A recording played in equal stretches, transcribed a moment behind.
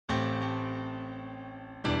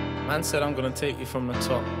Man said I'm gonna take you from the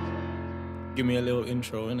top. Give me a little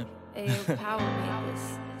intro, innit? Ayo, power made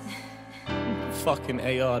this. Fucking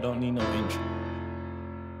AR, don't need no intro.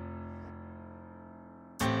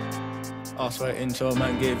 Ask for an intro,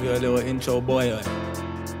 man, gave you a little intro, boy.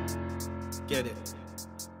 Get it?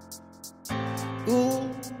 Ooh,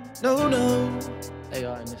 no, no.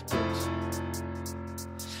 AR in this bitch.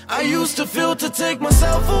 I used to feel to take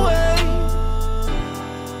myself away,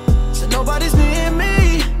 so nobody's near me.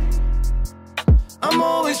 I'm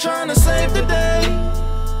always trying to save the day,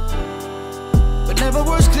 but never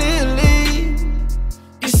works clearly.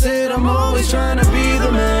 You said I'm always trying to be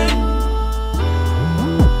the man,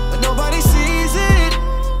 but nobody sees it.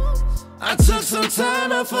 I took some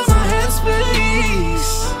time out for my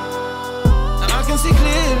headspace, and I can see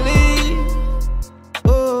clearly.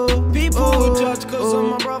 Oh, people would judge cause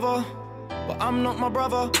I'm my brother, but I'm not my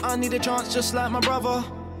brother. I need a chance just like my brother,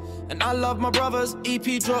 and I love my brothers.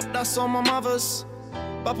 EP drop, that's on my mother's.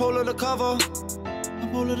 Bipola the cover,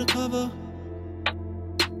 bipola the cover.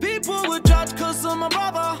 People would judge cause I'm my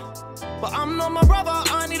brother, but I'm not my brother.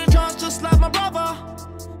 I need a chance just like my brother,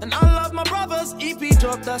 and I love my brothers. EP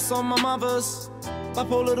drop, that's on my mother's.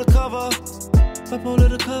 Bipola the cover, bipola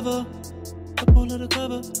the cover, bipola the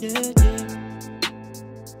cover, yeah, yeah.